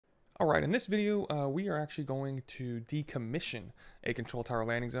All right, in this video, we are actually going to decommission a control tower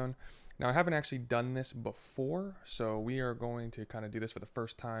landing zone. Now, I haven't actually done this before, so we are going to kind of do this for the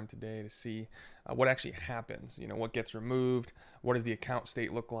first time today to see what actually happens. You know, what gets removed, what does the account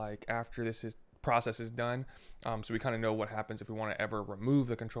state look like after process is done, so we kind of know what happens if we want to ever remove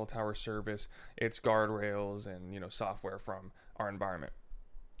the control tower service, its guardrails, and software from our environment.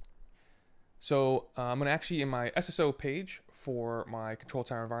 So I'm going to actually, in my SSO page for my control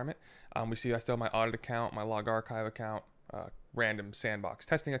tower environment, we see I still have my audit account, my log archive account, random sandbox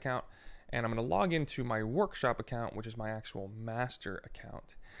testing account, and I'm going to log into my workshop account, which is my actual master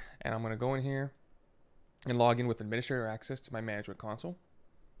account. And I'm going to go in here and log in with administrator access to my management console.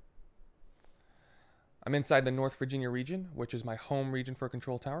 I'm inside the North Virginia region, which is my home region for a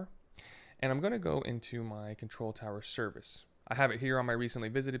control tower. And I'm going to go into my control tower service. I have it here on my recently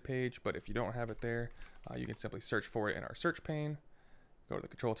visited page, but if you don't have it there, you can simply search for it in our search pane. Go to the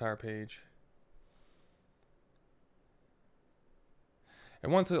control tower page.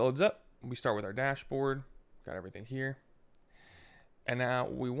 And once it loads up, we start with our dashboard. Got everything here. And now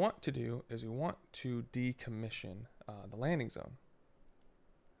what we want to do is we want to decommission the landing zone.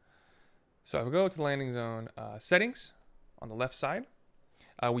 So if we go to the landing zone settings on the left side,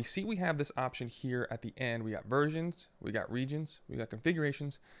 we see we have this option here at the end. We got versions, we got regions, we got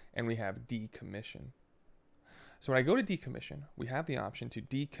configurations, and we have decommission. So when I go to decommission, we have the option to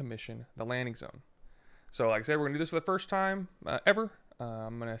decommission the landing zone. So like I said, we're going to do this for the first time ever.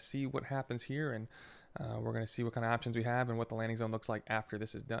 I'm going to see what happens here, and we're going to see what kind of options we have and what the landing zone looks like after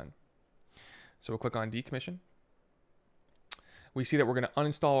this is done. So we'll click on decommission. We see that we're going to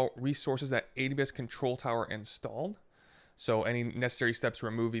uninstall resources that AWS Control Tower installed. So any necessary steps to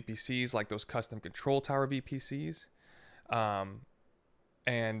remove VPCs, like those custom control tower VPCs. But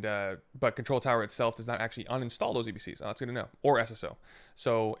control tower itself does not actually uninstall those VPCs. That's good to know. Or SSO.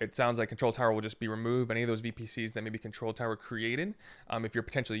 So it sounds like control tower will just be removed. Any of those VPCs that maybe control tower created, if you're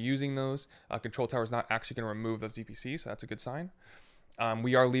potentially using those, control tower is not actually going to remove those VPCs. So that's a good sign.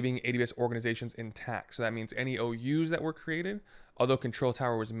 We are leaving AWS organizations intact. So that means any OUs that were created, although control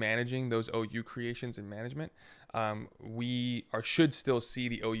tower was managing those OU creations and management, we should still see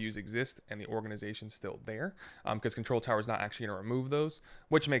the OUs exist and the organization's still there, because control tower is not actually going to remove those,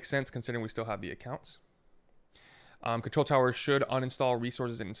 which makes sense considering we still have the accounts. Control tower should uninstall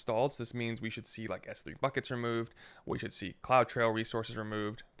resources installed. So this means we should see like S3 buckets removed. We should see CloudTrail resources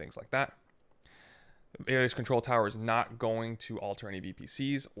removed, things like that. AWS Control Tower is not going to alter any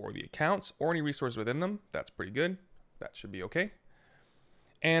VPCs or the accounts or any resources within them. That's pretty good. That should be okay.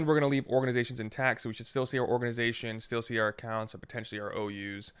 And we're going to leave organizations intact, so we should still see our organization, still see our accounts, and potentially our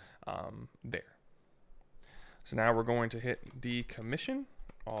OUs there. So now we're going to hit decommission,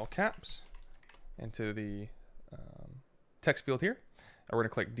 all caps, into the text field here. And we're going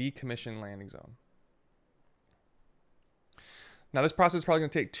to click decommission landing zone. Now this process is probably going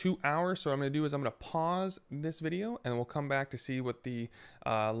to take 2 hours, so what I'm going to do is I'm going to pause this video and we'll come back to see what the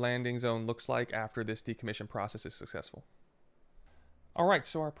landing zone looks like after this decommission process is successful. All right,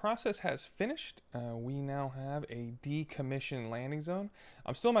 so our process has finished. We now have a decommissioned landing zone.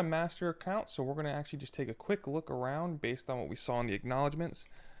 I'm still in my master account, so we're going to actually just take a quick look around based on what we saw in the acknowledgments.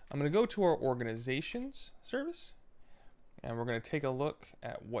 I'm going to go to our organizations service and we're going to take a look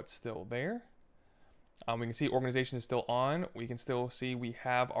at what's still there. We can see organization is still on. We can still see we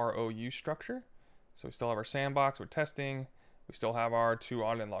have our OU structure. So we still have our sandbox, we're testing. We still have our 2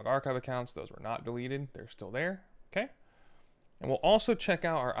 audit and log archive accounts. Those were not deleted, they're still there, okay? And we'll also check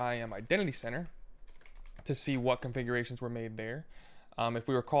out our IAM Identity Center to see what configurations were made there. If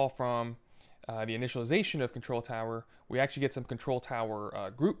we recall from the initialization of Control Tower, we actually get some Control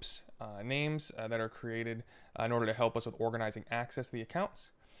Tower groups, names that are created in order to help us with organizing access to the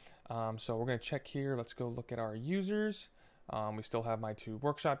accounts. So we're going to check here. Let's go look at our users. We still have my 2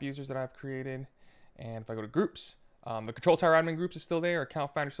 workshop users that I've created. And if I go to groups, the control tower admin groups is still there,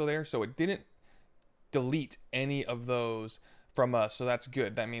 account finder is still there. So it didn't delete any of those from us. So that's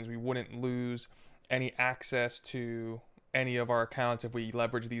good. That means we wouldn't lose any access to any of our accounts if we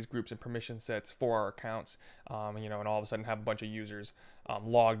leverage these groups and permission sets for our accounts, and all of a sudden have a bunch of users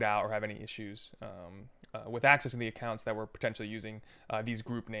logged out or have any issues with accessing the accounts that were potentially using these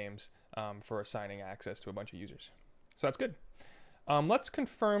group names for assigning access to a bunch of users. So that's good. Let's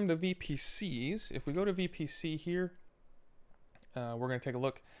confirm the VPCs. If we go to VPC here, we're going to take a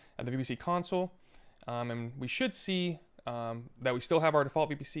look at the VPC console, and we should see that we still have our default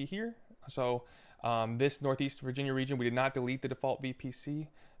VPC here. So this Northeast Virginia region, we did not delete the default VPC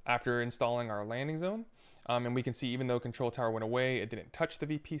after installing our landing zone. And we can see even though control tower went away, it didn't touch the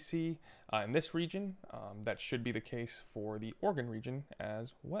VPC in this region. That should be the case for the Oregon region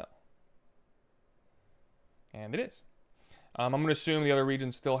as well. And it is. I'm going to assume the other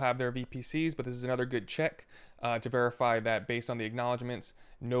regions still have their VPCs, but this is another good check to verify that based on the acknowledgements,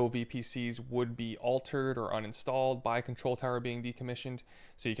 no VPCs would be altered or uninstalled by Control Tower being decommissioned.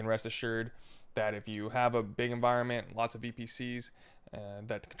 So you can rest assured that if you have a big environment, lots of VPCs,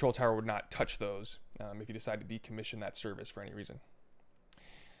 that the Control Tower would not touch those if you decide to decommission that service for any reason.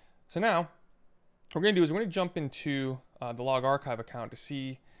 So now, what we're going to do is we're going to jump into the log archive account to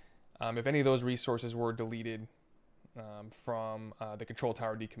see if any of those resources were deleted from the Control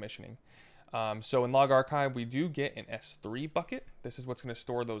Tower decommissioning. So in log archive, we do get an S3 bucket. This is what's going to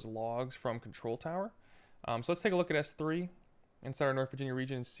store those logs from Control Tower. So let's take a look at S3 inside our North Virginia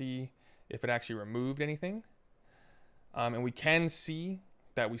region and see if it actually removed anything. And we can see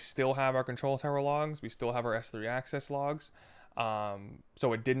that we still have our Control Tower logs. We still have our S3 access logs.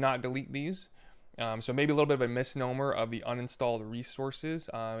 So it did not delete these. So maybe a little bit of a misnomer of the uninstalled resources.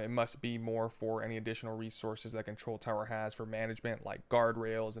 It must be more for any additional resources that Control Tower has for management, like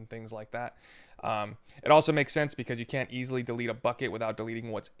guardrails and things like that. It also makes sense because you can't easily delete a bucket without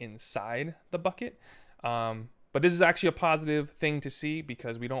deleting what's inside the bucket. But this is actually a positive thing to see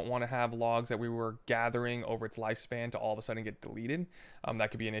because we don't want to have logs that we were gathering over its lifespan to all of a sudden get deleted. That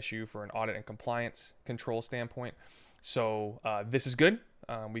could be an issue for an audit and compliance control standpoint. So this is good.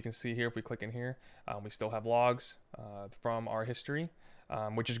 We can see here, if we click in here, we still have logs from our history,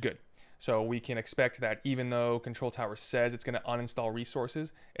 which is good. So we can expect that even though Control Tower says it's going to uninstall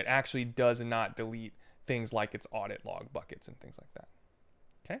resources, it actually does not delete things like its audit log buckets and things like that.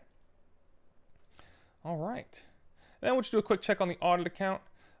 Okay. All right. Then we'll just do a quick check on the audit account.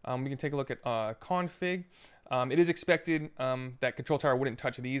 We can take a look at config. It is expected that Control Tower wouldn't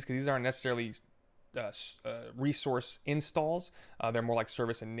touch these because these aren't necessarily resource installs. They're more like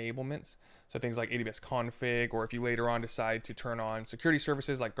service enablements. So things like AWS config, or if you later on decide to turn on security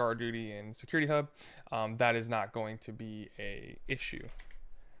services like GuardDuty and Security Hub, that is not going to be an issue.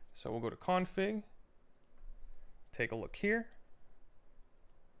 So we'll go to config, take a look here,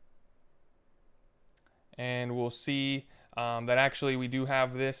 and we'll see that actually we do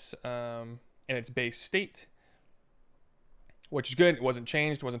have this in its base state, which is good. It wasn't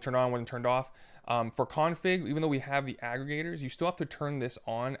changed, wasn't turned on, wasn't turned off. For config, even though we have the aggregators, you still have to turn this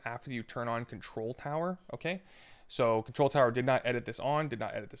on after you turn on Control Tower, okay? So Control Tower did not edit this on, did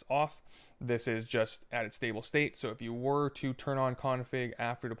not edit this off. This is just at its stable state. So if you were to turn on config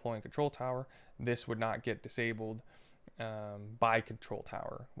after deploying Control Tower, this would not get disabled by Control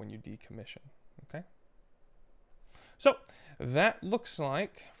Tower when you decommission, okay? So that looks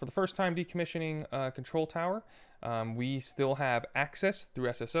like, for the first time decommissioning Control Tower, we still have access through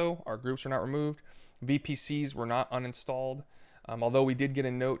SSO. Our groups are not removed. VPCs were not uninstalled. Although we did get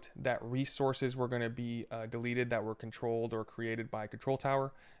a note that resources were going to be deleted that were controlled or created by Control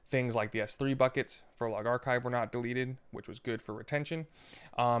Tower. Things like the S3 buckets for log archive were not deleted, which was good for retention.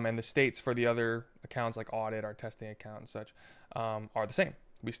 And the states for the other accounts like audit, our testing account and such, are the same.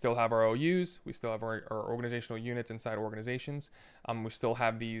 We still have our OUs, we still have our organizational units inside organizations, we still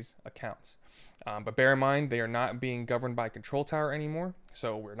have these accounts. But bear in mind, they are not being governed by Control Tower anymore,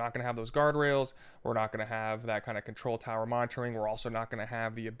 so we're not going to have those guardrails, we're not going to have that kind of Control Tower monitoring, we're also not going to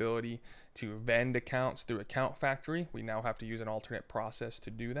have the ability to vend accounts through Account Factory. We now have to use an alternate process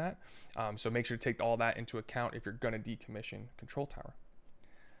to do that. So make sure to take all that into account if you're going to decommission Control Tower.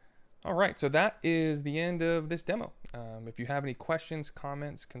 All right, so that is the end of this demo. If you have any questions,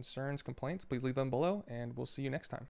 comments, concerns, complaints, please leave them below, and we'll see you next time.